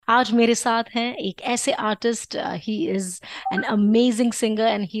आज मेरे साथ हैं एक ऐसे artist, he is an amazing singer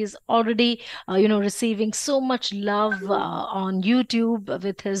and he is already receiving so much love on YouTube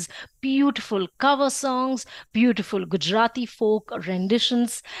with his beautiful cover songs, beautiful Gujarati folk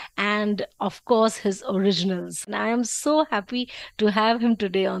renditions, and of course his originals. And I am so happy to have him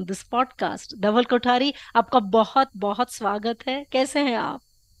today on this podcast. Dhaval Kothari, आपका बहुत बहुत स्वागत है। कैसे हैं आप?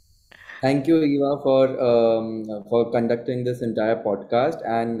 Thank you, Eva, for conducting this entire podcast.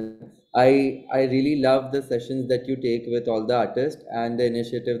 And I really love the sessions that you take with all the artists and the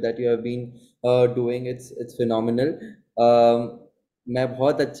initiative that you have been doing. It's phenomenal. Um, मैं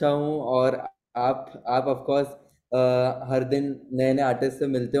बहुत अच्छा हूँ और आप of course हर दिन नए नए artist से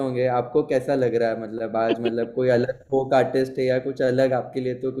मिलते होंगे। आपको कैसा लग रहा है? मतलब आज मतलब कोई अलग फोक आर्टिस्ट है या कुछ अलग आपके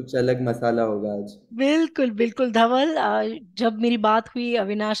लिए? तो कुछ अलग मसाला होगा आज। बिल्कुल बिल्कुल धवल, जब मेरी बात हुई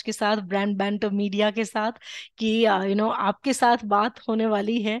अविनाश के साथ, ब्रांड बैंटर मीडिया के साथ, कि आपके साथ बात होने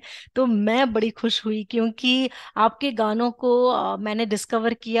वाली है, तो मैं बड़ी खुश हुई क्योंकि आपके गानों को मैंने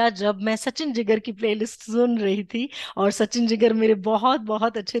डिस्कवर किया जब मैं सचिन जिगर की प्लेलिस्ट सुन रही थी। और सचिन जिगर मेरे बहुत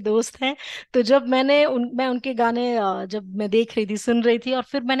बहुत अच्छे दोस्त हैं। तो जब मैं उनके गाने जब मैं देख रही थी, सुन रही थी, और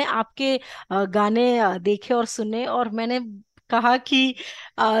फिर मैंने आपके गाने देखे और सुने, और मैंने कहा कि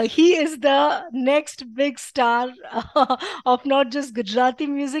he is the next big star of not just Gujarati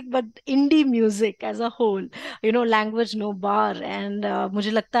music but indie music as a whole. Language no bar, and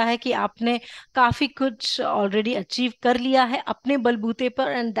मुझे लगता है कि आपने काफी कुछ ऑलरेडी अचीव कर लिया है अपने बलबूते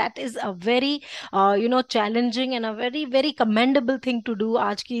पर, and that is a very challenging and a very very commendable thing to do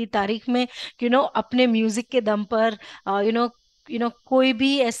आज की तारीख में। अपने म्यूजिक के दम पर कोई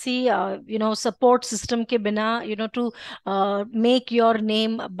भी ऐसी सपोर्ट सिस्टम के बिना to make your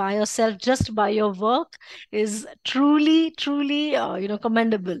name by yourself just by your work is truly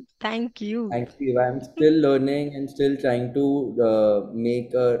commendable. Thank you. Thank you. I'm still learning and still trying to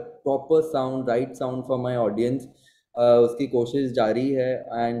make a proper sound, right sound for my audience. उसकी कोशिश जारी है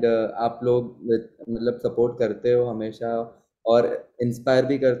and आप लोग मतलब support करते हो हमेशा और इंस्पायर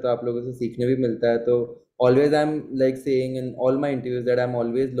भी करते हो, आप लोगों से सीखने भी मिलता है। तो always I'm like saying in all my interviews that I'm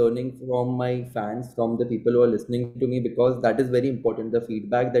always learning from my fans, from the people who are listening to me, because that is very important. The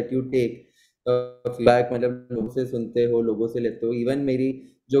feedback that you take, feedback मतलब लोगों से सुनते हो, लोगों से लेते हो। Even मेरी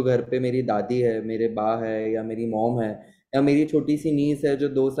जो घर पे मेरी दादी है, मेरे बा है, या मेरी मॉम है, या मेरी छोटी सी नीस है जो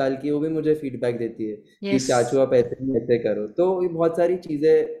 2 साल की है, वो भी मुझे फीडबैक देती है कि चाचू Yes. आप ऐसे नहीं ऐसे करो। तो ये बहुत सारी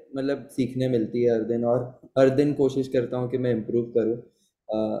चीज़ें मतलब सीखने मिलती है हर दिन, और हर दिन कोशिश करता हूँ कि मैं इम्प्रूव करूँ।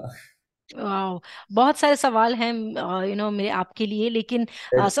 वाह, बहुत सारे सवाल हैं मेरे आपके लिए, लेकिन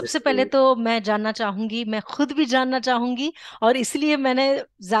सबसे पहले तो मैं जानना चाहूंगी, मैं खुद भी जानना चाहूंगी, और इसलिए मैंने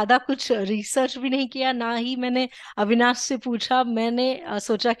ज्यादा कुछ रिसर्च भी नहीं किया, ना ही मैंने अविनाश से पूछा। मैंने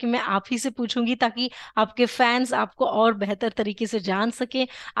सोचा कि मैं आप ही से पूछूंगी ताकि आपके फैंस आपको और बेहतर तरीके से जान सके।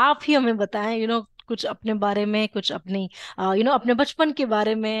 आप ही हमें बताएं, कुछ अपने बारे में, कुछ अपनी अपने बचपन के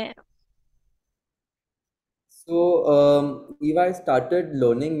बारे में। So, Eva, I started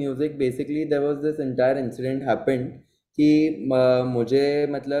learning music. Basically, there was this entire incident happened कि मुझे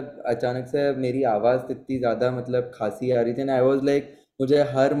मतलब अचानक से मेरी आवाज़ इतनी ज़्यादा मतलब खांसी आ रही थी ना। आई वॉज लाइक मुझे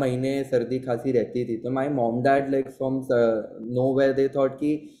हर महीने सर्दी खांसी रहती थी। तो my mom dad like from nowhere they thought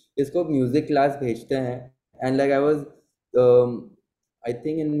कि इसको म्यूज़िक क्लास भेजते हैं। And like I was I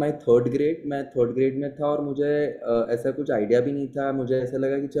think in my third grade, मैं थर्ड ग्रेड में था, और मुझे ऐसा कुछ आइडिया भी नहीं था। मुझे ऐसा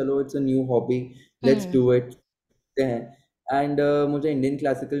लगा कि चलो it's a new hobby, let's hmm. Do it हैं। एंड मुझे इंडियन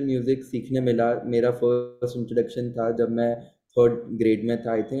क्लासिकल म्यूजिक सीखने मिला। मेरा फर्स्ट इंट्रोडक्शन था जब मैं थर्ड ग्रेड में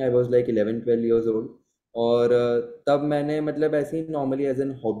था। I think I was like 11-12 years old. और तब मैंने मतलब ऐसे ही नॉर्मली एज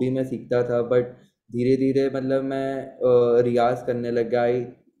एन हॉबी में सीखता था, बट धीरे धीरे मतलब मैं रियाज करने लग गया।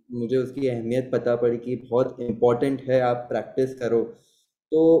 मुझे उसकी अहमियत पता पड़ी कि बहुत इम्पोर्टेंट है, आप प्रैक्टिस करो।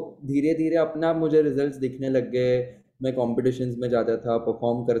 तो धीरे धीरे अपना मुझे रिजल्ट्स दिखने लग गए। मैं कॉम्पिटिशन्स में जाता था,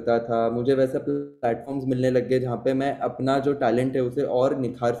 परफॉर्म करता था, मुझे वैसे प्लेटफॉर्म्स मिलने लग गए जहाँ पे मैं अपना जो टैलेंट है उसे और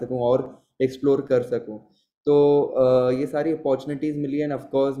निखार सकूँ और एक्सप्लोर कर सकूँ। तो ये सारी opportunities milli, and of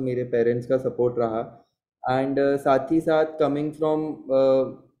course मेरे पेरेंट्स का सपोर्ट रहा। एंड साथ ही साथ coming from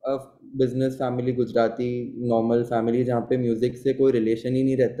a business family, Gujarati normal family, जहाँ पे म्यूज़िक से कोई रिलेशन ही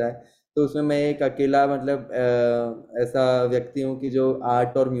नहीं रहता है। तो उसमें मैं एक अकेला मतलब ऐसा व्यक्ति हूँ कि जो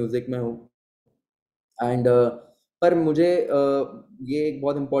आर्ट और म्यूज़िक में हूँ। एंड पर मुझे ये एक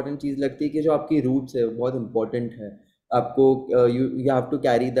बहुत इंपॉर्टेंट चीज़ लगती है कि जो आपकी रूट्स है वो बहुत इंपॉर्टेंट है। आपको you you have to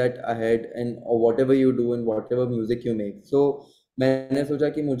carry that ahead in what ever you do and what ever music you make. सो मैंने सोचा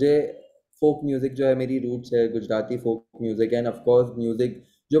कि मुझे फोक म्यूज़िक जो है, मेरी रूट्स है Gujarati folk music, and of course music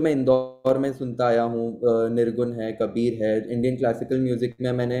जो मैं इंदौर में सुनता आया हूँ, निर्गुण है, कबीर है। इंडियन क्लासिकल म्यूज़िक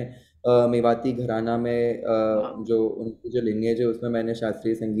में मैंने मेवाती घराना में वाह। जो उनकी जो लिनिएज है उसमें मैंने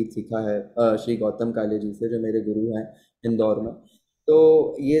शास्त्रीय संगीत सीखा है श्री गौतम काले जी से, जो मेरे गुरु हैं इंदौर में।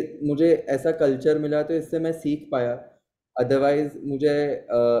 तो ये मुझे ऐसा कल्चर मिला तो इससे मैं सीख पाया। अदरवाइज मुझे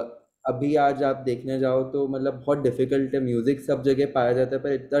अभी आज आप देखने जाओ तो मतलब बहुत डिफिकल्ट है, म्यूजिक सब जगह पाया जाता है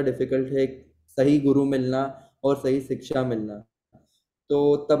पर इतना डिफिकल्ट है एक सही गुरु मिलना और सही शिक्षा मिलना।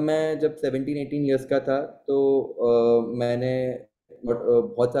 तो तब मैं जब 17-18 ईयर्स का था तो मैंने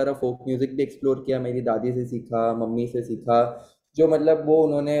बहुत सारा फोक म्यूजिक भी एक्सप्लोर किया, मेरी दादी से सीखा, मम्मी से सीखा, जो मतलब वो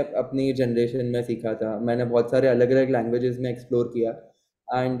उन्होंने अपनी जनरेशन में सीखा था। मैंने बहुत सारे अलग अलग लैंग्वेजेस में एक्सप्लोर किया।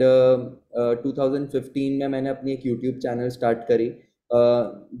 एंड 2015 में मैंने अपनी एक यूट्यूब चैनल स्टार्ट करी,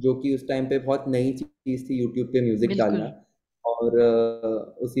 जो कि उस टाइम पे बहुत नई चीज़ थी यूट्यूब पे म्यूज़िक डालना। बिल्कुल।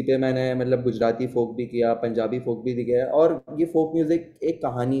 और उसी पे मैंने मतलब गुजराती फोक भी किया, पंजाबी फोक भी किया। और ये फोक म्यूजिक एक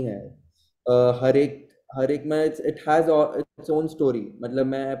कहानी है, हर एक में it has its own story. मतलब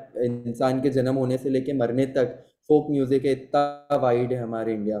मैं इंसान के जन्म होने से लेके मरने तक फोक म्यूजिक है, इतना वाइड है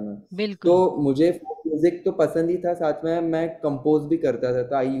हमारे इंडिया में। तो बिल्कुल। मुझे फोक म्यूजिक तो पसंद ही था, साथ में मैं कंपोज भी करता था।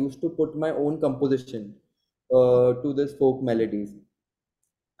 तो I use to put my own composition to this folk melodies.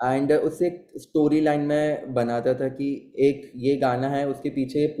 And उससे एक स्टोरी लाइन में बनाता था कि एक ये गाना है, उसके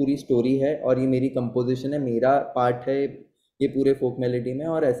पीछे पूरी स्टोरी है और ये मेरी कंपोजिशन है, मेरा पार्ट है ये पूरे फोक मेलोडी में।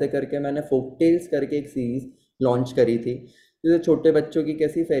 और ऐसे करके मैंने फोक टेल्स करके एक सीरीज लॉन्च करी थी। जैसे छोटे बच्चों की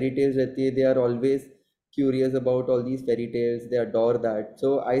कैसी फेरी टेल्स रहती है, they are always curious about all these fairy tales, they adore that.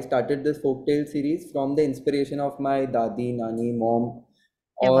 So I started this folk tale series from the inspiration of my dadi, nani, mom,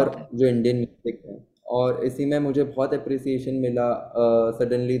 क्या और बात है। जो इंडियन म्यूजिक है। और इसी में मुझे बहुत अप्रिसिएशन मिला।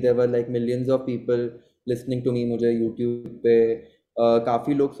 Suddenly there were like millions of people listening to me. मुझे यूट्यूब पे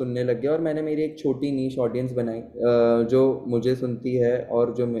काफ़ी लोग सुनने लग गए और मैंने मेरी एक छोटी नीश ऑडियंस बनाई, जो मुझे सुनती है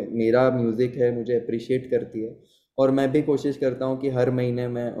और जो मेरा म्यूज़िक है मुझे अप्रिशिएट करती है। और मैं भी कोशिश करता हूँ कि हर महीने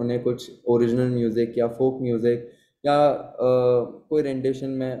मैं उन्हें कुछ ओरिजिनल म्यूज़िक या फोक म्यूज़िक या कोई रेंडिशन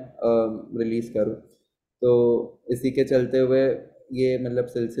में रिलीज़ करूँ। तो इसी के चलते हुए ये मतलब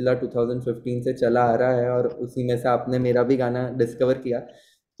सिलसिला 2015 से चला आ रहा है और उसी में से आपने मेरा भी गाना डिस्कवर किया।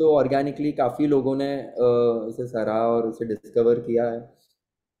 तो ऑर्गेनिकली काफ़ी लोगों ने इसे सराहा और उसे डिस्कवर किया है।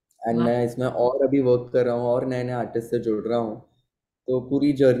 एंड वाह। मैं इसमें और अभी वर्क कर रहा हूँ और नए नए आर्टिस्ट से जुड़ रहा हूँ। तो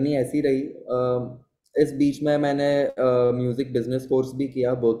पूरी जर्नी ऐसी रही। इस बीच में मैंने म्यूज़िक बिजनेस कोर्स भी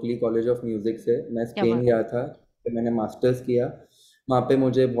किया बर्कली कॉलेज ऑफ म्यूज़िक से। मैं क्या स्पेन बात है। गया था, फिर मैंने मास्टर्स किया। वहाँ पे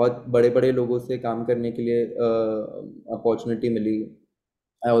मुझे बहुत बड़े बड़े लोगों से काम करने के लिए अपॉर्चुनिटी मिली।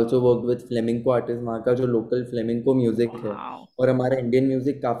 I also work with flamenco artist, वहाँ का जो लोकल फ्लेमिंको म्यूज़िक है वाह। और हमारा इंडियन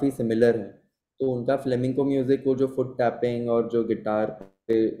म्यूज़िक काफ़ी सिमिलर है। तो उनका फ्लेमिंको म्यूज़िक, वो जो फुट टैपिंग और जो गिटार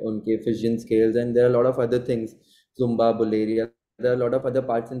पे उनके Fijian scales, and there are lot of other things, Zumba, Guleria, there are lot of other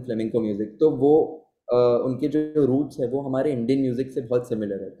parts in फ्लेमिंको music. तो वो उनके जो रूट्स है वो हमारे इंडियन म्यूज़िक से बहुत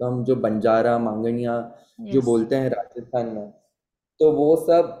सिमिलर है। तो हम जो बंजारा मांगनिया जो यस। बोलते हैं राजस्थान में, तो वो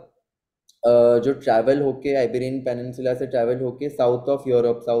सब जो ट्रैवल होके आइबेरियन पेनिनसुला से ट्रैवल होके south of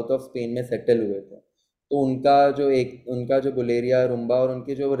Europe, south of Spain में सेटल हुए थे। तो उनका जो बुलेरिया, रुम्बा और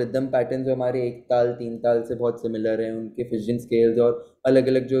उनके जो रिदम पैटर्न्स जो हमारे एक ताल तीन ताल से बहुत सिमिलर हैं, उनके फिजियन स्केल्स और अलग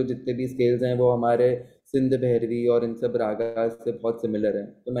अलग जो जितने भी स्केल्स हैं वो हमारे सिंध भैरवी और इन सब रागा से बहुत सिमिलर हैं।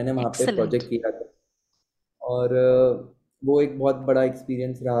 तो मैंने वहाँ पे एक्सेलेंट। प्रोजेक्ट किया था। और वो एक बहुत बड़ा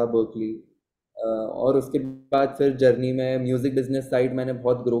एक्सपीरियंस रहा बर्कली। और उसके बाद फिर जर्नी में म्यूज़िक बिजनेस साइड मैंने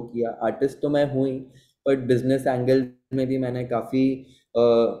बहुत ग्रो किया। आर्टिस्ट तो मैं हूँ ही, बट बिजनेस एंगल में भी मैंने काफ़ी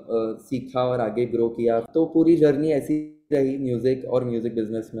सीखा और आगे ग्रो किया। तो पूरी जर्नी ऐसी रही म्यूज़िक और म्यूज़िक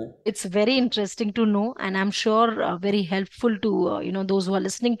बिजनेस में। It's very interesting to know, and I'm sure very helpful to those who are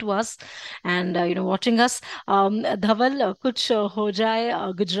listening to us and watching us. Dhaval, कुछ हो जाए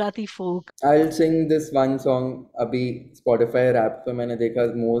Gujarati folk. I Singh this one song. अभी Spotify rap पे मैंने देखा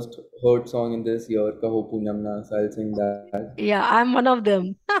most hurt song in this year कहो पूनम ना, सो आई सिंग that. Yeah, I'm one of them.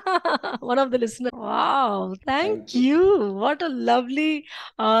 One of the listeners. Wow, thank thank you. you. What a lovely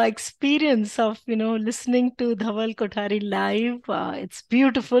experience of, listening to Dhaval Kothari live. It's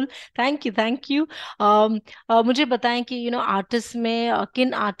beautiful. Thank you, thank you. मुझे बताएं कि, artist में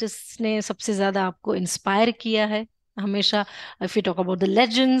किन artist ने सबसे ज्यादा आपको inspire किया है हमेशा? If you talk about the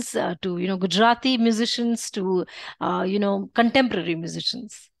legends, to, Gujarati musicians, to, contemporary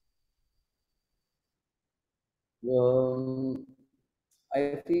musicians. Um, I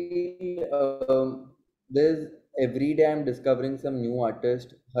feel there's every day I'm discovering some new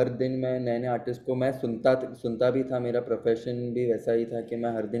artist। हर दिन मैं नए नए आर्टिस्ट को मैं सुनता भी था। मेरा प्रोफेशन भी वैसा ही था कि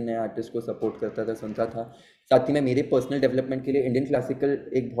मैं हर दिन नए आर्टिस्ट को सपोर्ट करता था, सुनता था। साथ ही में मेरे पर्सनल डेवलपमेंट के लिए इंडियन क्लासिकल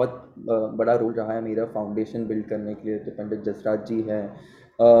एक बहुत बड़ा रोल रहा है मेरा फाउंडेशन बिल्ड करने के लिए। तो पंडित जसराज जी हैं,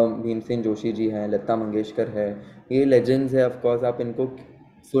 भीमसेन जोशी जी हैं, लता मंगेशकर है, ये लेजेंड्स है। ऑफ कोर्स आप इनको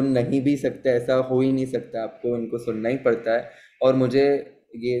सुन नहीं भी सकते, ऐसा हो ही नहीं सकता, आपको इनको सुनना ही पड़ता है। और मुझे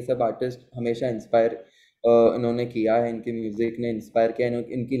ये सब आर्टिस्ट हमेशा इंस्पायर इन्होंने किया है, इनके म्यूज़िक ने इंस्पायर किया है,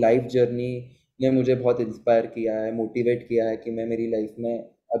 इनकी लाइफ जर्नी ने मुझे बहुत इंस्पायर किया है, मोटिवेट किया है कि मैं मेरी लाइफ में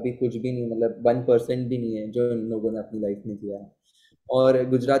अभी कुछ भी नहीं, मतलब 1% भी नहीं है जो इन लोगों ने अपनी लाइफ में किया है। और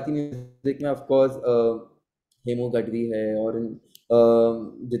गुजराती म्यूजिक में ऑफ कोर्स हेमू गढ़वी है, और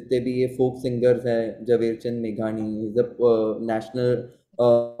जितने भी ये फोक सिंगर्स हैं, झवेरचंद मेघानी is the national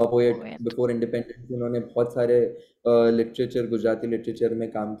poet. Poet. Before independence उन्होंने बहुत सारे लिटरेचर, गुजराती लिटरेचर में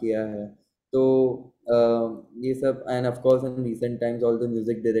काम किया है। तो ये सब, and of course in recent times all the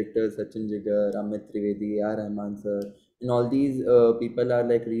music directors Sachin Jigar, Amit Trivedi, R Rahman sir, and all these people are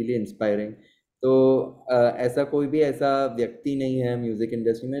like really inspiring. तो ऐसा कोई भी ऐसा व्यक्ति नहीं है म्यूज़िक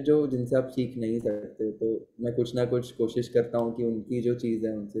इंडस्ट्री में जो जिनसे आप सीख नहीं सकते। तो मैं कुछ ना कुछ कोशिश करता हूँ कि उनकी जो चीज़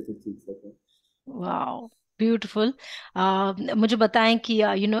है उनसे कुछ सीख सकूँ। Wow, beautiful. मुझे बताएं कि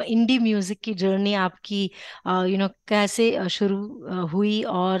इंडी म्यूजिक की जर्नी आपकी कैसे शुरू हुई,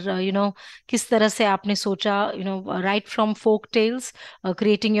 और किस तरह से आपने सोचा, right from folk tales,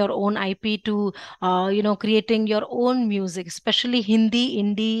 creating your own IP, to creating your own music, specially Hindi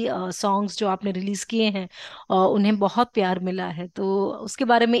indie songs जो आपने रिलीज किए हैं, उन्हें बहुत प्यार मिला है। तो उसके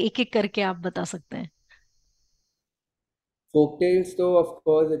बारे में एक एक करके आप बता सकते हैं। फोक टेल्स तो of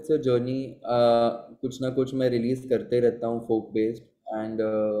course it's a journey, कुछ ना कुछ मैं रिलीज करते रहता हूँ folk based. And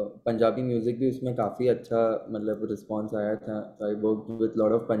Punjabi music भी उसमें काफ़ी अच्छा मतलब रिस्पॉन्स आया था। I work with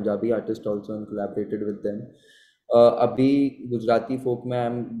lot of Punjabi artist also and collaborated with them. अभी गुजराती फोक में I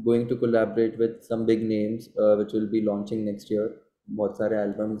am going to collaborate with some big names which will be launching next year. बहुत सारे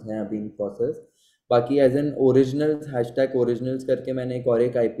एल्बम्स हैं अभी इन प्रोसेस। बाकी as an originals, hashtag originals करके मैंने एक और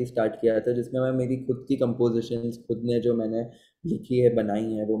एक आईपी स्टार्ट किया था, जिसमें मैं मेरी खुद की कंपोजिशंस, खुद ने जो मैंने लिखी है,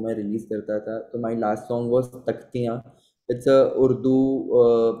 बनाई है, वो मैं रिलीज़ करता था। तो my last song was Takhtiyan. It's a Urdu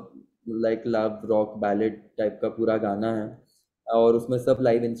like love rock ballad type का पूरा गाना है, और उसमें सब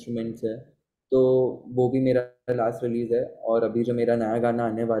लाइव इंस्ट्रूमेंट्स है। तो वो भी मेरा लास्ट रिलीज़ है। और अभी जो मेरा नया गाना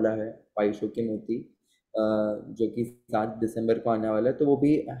आने वाला है, ख्वाहिशों के मोती, जो कि 7 दिसंबर को आने वाला है, तो वो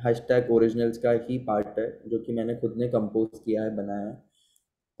भी हैशटैग ओरिजिनल्स का ही पार्ट है, जो कि मैंने खुद ने कंपोज किया है, बनाया है।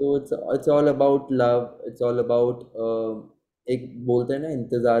 तो it's all about love, it's all about एक बोलते हैं ना,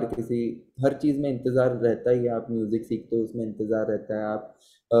 इंतज़ार। किसी हर चीज़ में इंतज़ार रहता ही है। आप म्यूज़िक सीखते हो, उसमें इंतज़ार रहता है।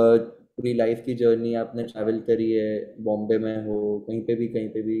 आप पूरी लाइफ की जर्नी आपने ट्रैवल करी है, बॉम्बे में हो, कहीं पे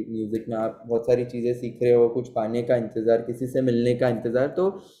भी म्यूज़िक में आप बहुत सारी चीज़ें सीख रहे हो, कुछ पाने का इंतज़ार, किसी से मिलने का इंतज़ार। तो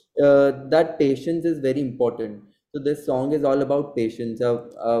that patience is very important. So this song is all about patience.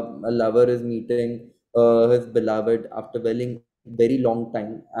 A lover is meeting his beloved after very long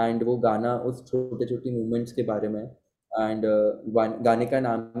time, and वो गाना उस छोटे छोटे मोमेंट्स के बारे में। एंड गाने का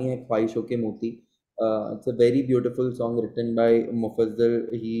नाम ही है ख्वाहिशों के मोती। It's a very beautiful song written by Mufaddal,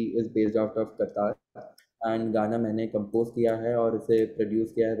 he is based out of कतार। एंड गाना मैंने कंपोज किया है और इसे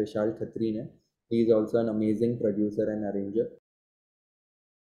प्रोड्यूस किया है विशाल खत्री ने। He is also an amazing producer and arranger.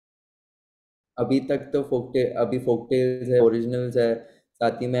 अभी तक तो अभी फोकटेल्स है, ओरिजिनल्स है।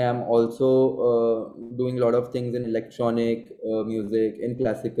 साथ ही में I am also doing lot of things in electronic music, in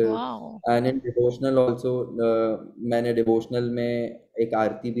classical wow. And in devotional also. मैंने डिवोशनल में एक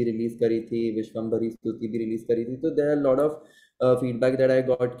आरती भी रिलीज करी थी, विश्वम्भरी स्तुति भी रिलीज करी थी। तो there are lot of feedback that I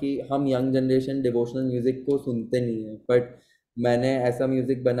got कि हम यंग जनरेशन डिवोशनल म्यूजिक को सुनते नहीं है, बट मैंने ऐसा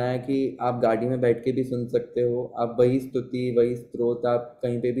म्यूजिक बनाया कि आप गाड़ी में बैठ के भी सुन सकते हो। आप वही स्तुति, वही स्त्रोत आप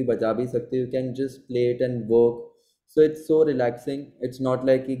कहीं पे भी बजा भी सकते हो। You can just play it and work. So it's so relaxing. It's not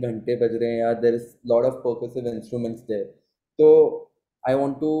like कि घंटे बज रहे हैं या there is lot of परकसिव instruments there. तो I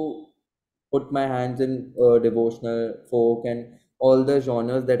want to put my hands in devotional, folk and all the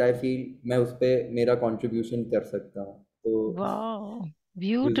genres that I feel मैं उस पे मेरा कंट्रीब्यूशन कर सकता हूँ। तो वाओ,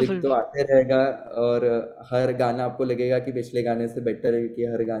 म्यूजिक ब्यूटीफुल। तो आते रहेगा, और हर गाना आपको लगेगा कि पिछले गाने से बेटर है, कि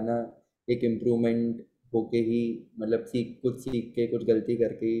हर गाना एक इम्प्रूवमेंट होके ही, मतलब कुछ सीख के, कुछ गलती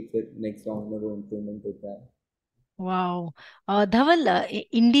करके ही फिर नेक्स्ट सॉन्ग में वो इम्प्रूवमेंट होता है। वाओ। धवल,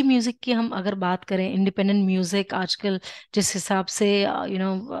 इंडी म्यूजिक की हम अगर बात करें, इंडिपेंडेंट म्यूजिक आजकल जिस हिसाब से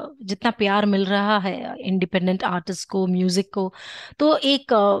जितना प्यार मिल रहा है इंडिपेंडेंट आर्टिस्ट को, म्यूजिक को, तो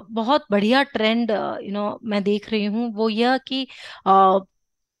एक बहुत बढ़िया ट्रेंड मैं देख रही हूँ, वो यह कि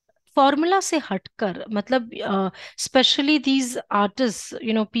फॉर्मूला से हटकर, मतलब specially these artist,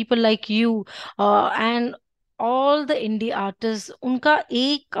 people like you and all the indie artist, उनका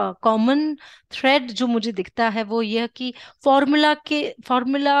एक कॉमन थ्रेड जो मुझे दिखता है वो यह कि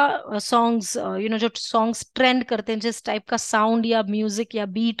फॉर्मूला सॉन्ग्स, जो सॉन्ग्स ट्रेंड करते हैं, जिस टाइप का साउंड या म्यूजिक या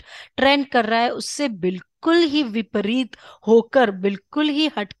बीट ट्रेंड कर रहा है, उससे बिल्कुल ही विपरीत होकर, बिल्कुल ही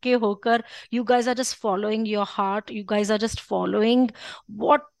हटके होकर, you guys are just following your heart, you guys are just following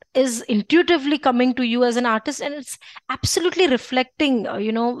what is intuitively coming to you as an artist, and it's absolutely reflecting,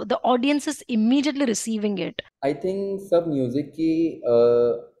 the audience is immediately receiving it. I think सब music की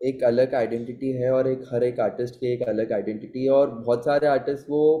एक अलग identity है, और एक हर एक artist की एक अलग आइडेंटिटी है, और बहुत सारे आर्टिस्ट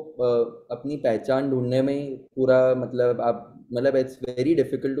वो अपनी पहचान ढूंढने में ही पूरा मतलब आप मतलब it's very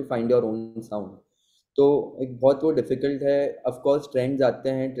difficult to find your own sound. तो एक बहुत वो डिफिकल्ट है। ऑफ कोर्स ट्रेंड्स आते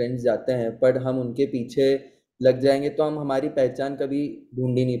हैं, ट्रेंड्स जाते हैं, पर हम उनके पीछे लग जाएंगे तो हम हमारी पहचान कभी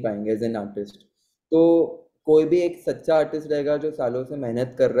ढूंढ ही नहीं पाएंगे एज एन आर्टिस्ट। तो कोई भी एक सच्चा आर्टिस्ट रहेगा जो सालों से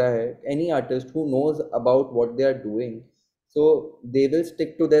मेहनत कर रहा है, any artist who knows about what they are doing, so they will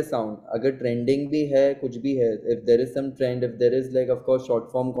stick to their sound. अगर ट्रेंडिंग भी है, कुछ भी है, if there is some trend, if there is like of course short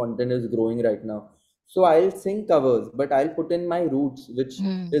form content is growing right now, so I'll sing covers, but I'll put in my roots, which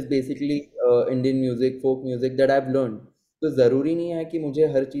Hmm. is basically Indian music, folk music that I've learned. तो ज़रूरी नहीं है कि मुझे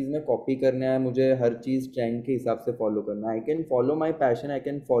हर चीज़ में copy करना है, मुझे हर चीज़ ट्रेंड के हिसाब से फॉलो करना है। I can follow my passion, I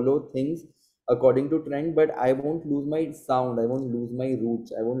can follow things according to trend, but I won't lose my sound, I won't lose my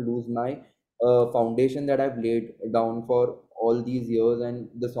roots, I won't lose my foundation that I've laid down for all these years,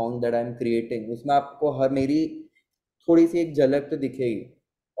 and the song that I'm creating उसमें आपको हर मेरी थोड़ी सी एक झलक तो दिखेगी,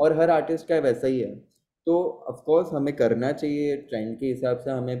 और हर artist का वैसा ही है। तो ऑफ कोर्स हमें करना चाहिए ट्रेंड के हिसाब से,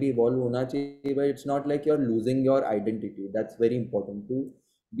 हमें भी इवॉल्व होना चाहिए, but it's not like you are losing your identity. That's very important to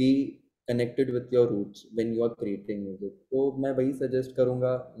be connected with your roots when you are creating music. तो मैं वही सजेस्ट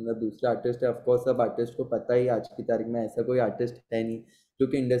करूँगा। मतलब दूसरे आर्टिस्ट है, ऑफकोर्स सब आर्टिस्ट को पता ही आज की तारीख में ऐसा कोई आर्टिस्ट है नहीं जो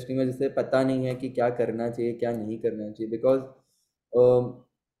कि इंडस्ट्री में जिसे पता नहीं है कि क्या करना चाहिए क्या नहीं करना चाहिए, because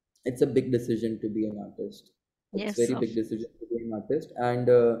it's a big decision to be an artist. It's Yes, very of big decision to be an artist,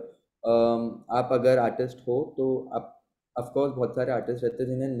 and आप अगर आर्टिस्ट हो तो आप ऑफ कोर्स बहुत सारे आर्टिस्ट रहते हैं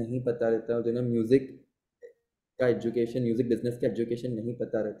जिन्हें नहीं पता रहता है, जिन्हें म्यूजिक का एजुकेशन, म्यूजिक बिजनेस का एजुकेशन नहीं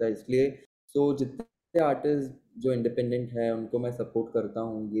पता रहता है, इसलिए सो जितने आर्टिस्ट जो इंडिपेंडेंट है उनको मैं सपोर्ट करता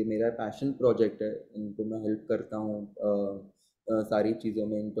हूँ। ये मेरा पैशन प्रोजेक्ट है, इनको मैं हेल्प करता हूँ सारी चीज़ों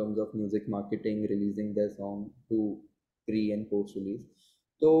में, in terms of music marketing, releasing there song to pre and post release.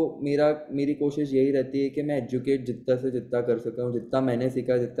 तो मेरी कोशिश यही रहती है कि मैं एजुकेट जितना से जितना कर सकता हूँ, जितना मैंने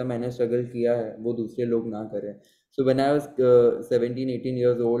सीखा, जितना मैंने स्ट्रगल किया है, वो दूसरे लोग ना करें। So when I was 17, 18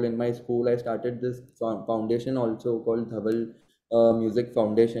 years old in my school, I started this foundation also called Dhaval Music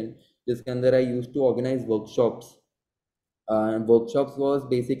Foundation, जिसके अंदर I used to organize workshops. And workshops was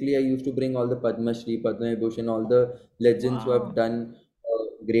basically I used to bring all the Padma Shri, Padma Vibhushan, all the legends who have wow. done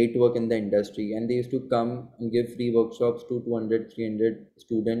great work in the industry, and they used to come and give free workshops to 200, 300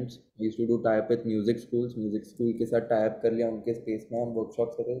 students. I used to do tie up with music schools, music school के साथ tie up कर लिया, उनके space में हम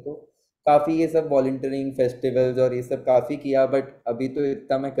workshops करते थे। तो काफ़ी ये सब वॉल्टियरिंग फेस्टिवल्स और ये सब काफ़ी किया, बट अभी तो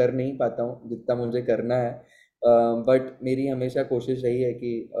इतना मैं कर नहीं पाता हूँ जितना मुझे करना है। बट मेरी हमेशा कोशिश रही है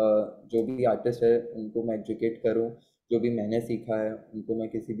कि जो भी आर्टिस्ट है उनको मैं एजुकेट करूँ, जो भी मैंने सीखा है उनको मैं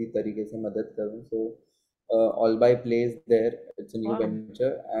किसी भी तरीके से मदद करूँ। So all bye place there, it's a new Wow.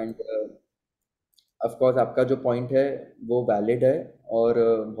 Venture, and of course आपका जो पॉइंट है वो वैलिड है। और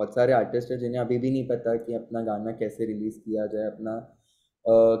बहुत सारे आर्टिस्ट हैं जिन्हें अभी भी नहीं पता कि अपना गाना कैसे रिलीज़ किया जाए, अपना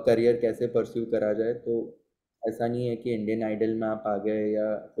करियर कैसे परस्यू करा जाए। तो ऐसा नहीं है कि इंडियन आइडल में आप आ गए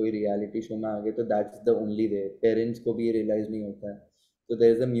या कोई रियलिटी शो में आ गए तो that's the only way. Parents को भी ये रियलाइज़ नहीं होता है। तो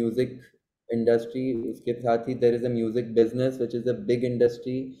there is a music industry, उसके साथ ही there is a music business which is a big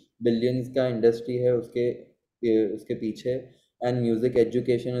industry, billions का इंडस्ट्री है उसके पीछे। And music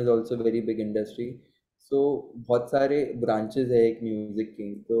education is also very big industry. So बहुत सारे ब्रांचेज है एक म्यूज़िक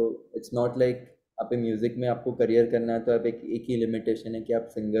की। तो इट्स नॉट लाइक आप म्यूज़िक में आपको करियर करना है तो आप एक ही लिमिटेशन है कि आप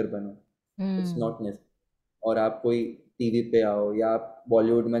सिंगर बनो, इट्स Hmm. Not necessary. और आप कोई टीवी पे आओ या आप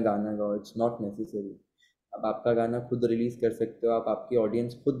बॉलीवुड में गाना गाओ, इट्स नॉट नेसेसरी। आप आपका गाना खुद रिलीज़ कर सकते हो, आप आपकी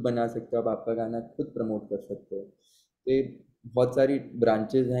ऑडियंस खुद बना सकते हो, आप आपका गाना खुद प्रमोट कर सकते हो। तो ये बहुत सारी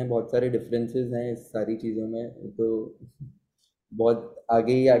ब्रांचेज हैं, बहुत सारे डिफरेंसेस हैं इस सारी चीज़ों में। तो बहुत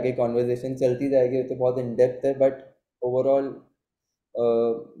आगे ही आगे कॉन्वर्जेसन चलती जाएगी, तो बहुत इन डेप्थ है, but overall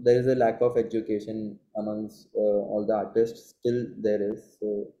there is a lack of education amongst all the artists, still there is,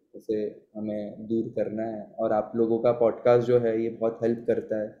 so उसे हमें दूर करना है। और आप लोगों का पॉडकास्ट जो है ये बहुत हेल्प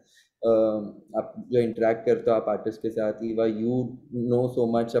करता है। आप जो इंटरेक्ट करते हो आप आर्टिस्ट के साथ, Eva you know so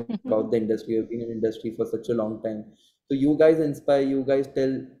much about the industry, you been in industry for such a long time. तो you guys inspire, you guys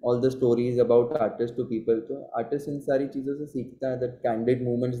tell all the stories about artist to people. तो artist in सारी चीज़ों से सीखता है, that candid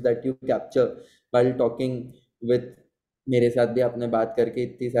moments that you capture while talking with मेरे साथ भी आपने बात करके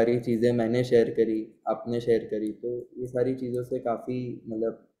इतनी सारी चीज़ें मैंने शेयर करी, आपने शेयर करी, तो ये सारी चीज़ों से काफ़ी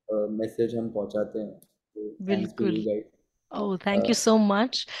मतलब मैसेज हम पहुंचाते हैं। तो थैंक्स टू बिल्कुल। You guys. Oh, thank you so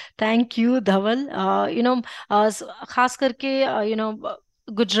much. Thank you धवल। खास करके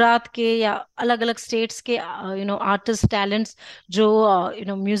गुजरात के या अलग अलग स्टेट्स के आर्टिस्ट टैलेंट्स जो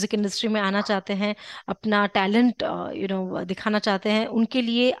म्यूजिक इंडस्ट्री में आना चाहते हैं, अपना टैलेंट दिखाना चाहते हैं, उनके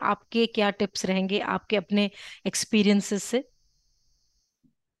लिए आपके क्या टिप्स रहेंगे आपके अपने एक्सपीरियंसेस से?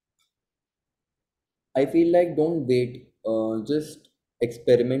 I feel like don't wait, just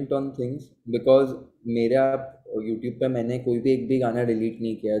experiment on things because मेरे आप YouTube पे मैंने कोई भी एक भी गाना डिलीट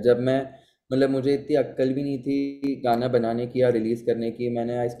नहीं किया। जब मैं मतलब मुझे इतनी अक्ल भी नहीं थी गाना बनाने की या रिलीज करने की।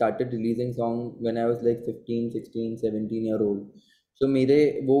 मैंने I started releasing song when I was like 15 16 17 year old. सो मेरे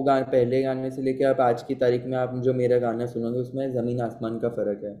वो गाने पहले गाने से लेके आप आज की तारीख में आप जो मेरा गाना सुनोगे उसमें ज़मीन आसमान का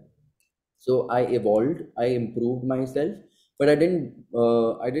फ़र्क है। सो आई evolved, I improved my self, but I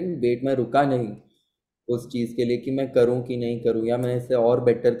didn't wait. मैं रुका नहीं उस चीज़ के लिए कि मैं करूं कि नहीं करूं या मैं इसे और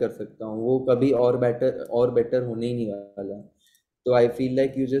बेटर कर सकता हूं। वो कभी और बेटर होने ही नहीं वाला। तो I feel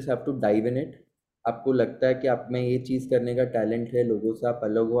like you just have to dive in it. आपको लगता है कि आप में ये चीज़ करने का टैलेंट है, लोगों से आप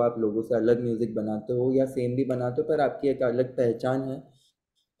अलग हो, आप लोगों से अलग म्यूज़िक बनाते हो या सेम भी बनाते हो, पर आपकी एक अलग पहचान है।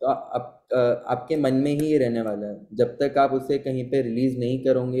 तो आपके मन में ही ये रहने वाला है। जब तक आप उसे कहीं पे रिलीज नहीं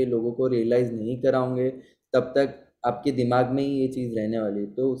करोगे, लोगों को रियलाइज नहीं कराओगे, तब तक आपके दिमाग में ही ये चीज़ रहने वाली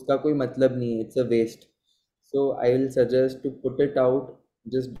है। तो उसका कोई मतलब नहीं है, it's a waste. So I will suggest to put it out,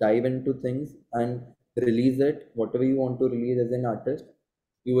 just dive in two things and release it, whatever you want to release as an artist.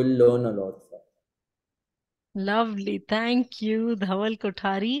 You will learn a lot. Lovely. Thank you, Dhawal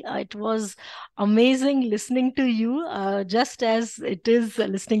Kothari. It was amazing listening to you, just as it is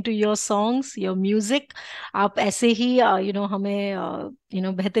listening to your songs, your music. आप ऐसे ही हमें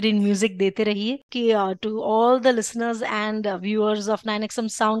बेहतरीन music देते रहिए कि to all the listeners and viewers of 9XM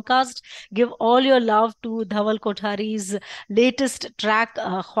Soundcast, give all your love to Dhawal Kothari's latest track,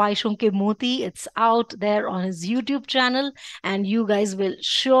 ख्वाहिशों के मोती. It's out there on his YouTube channel, and you guys will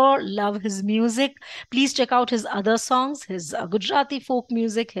sure love his music. Please check out his other songs, his Gujarati folk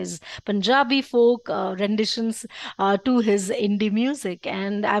music, his Punjabi folk renditions to his indie music.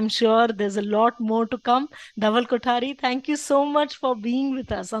 And I'm sure there's a lot more to come. Dhaval Kothari, thank you so much for being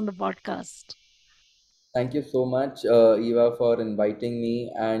with us on the podcast. Thank you so much Eva for inviting me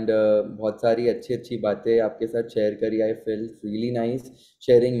and बहुत सारी अच्छी अच्छी बातें आपके साथ share करी। I feel really nice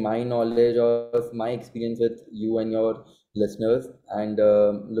sharing my knowledge और my experience with you and your listeners, and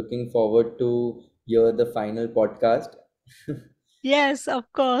looking forward to hear the final podcast. Yes, of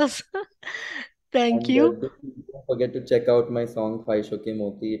course. Thank And you. don't forget to check out my song Shoke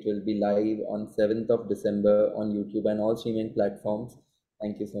Moti. It will be live on 7th of December on YouTube and all streaming platforms.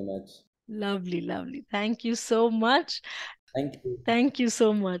 Thank you so much. Lovely, lovely. Thank you so much. Thank you. Thank you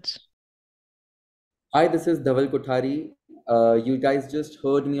so much. Hi, this is Dhaval Kothari. You guys just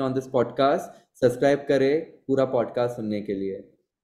heard me on this podcast. Subscribe करें पूरा podcast सुनने के लिए.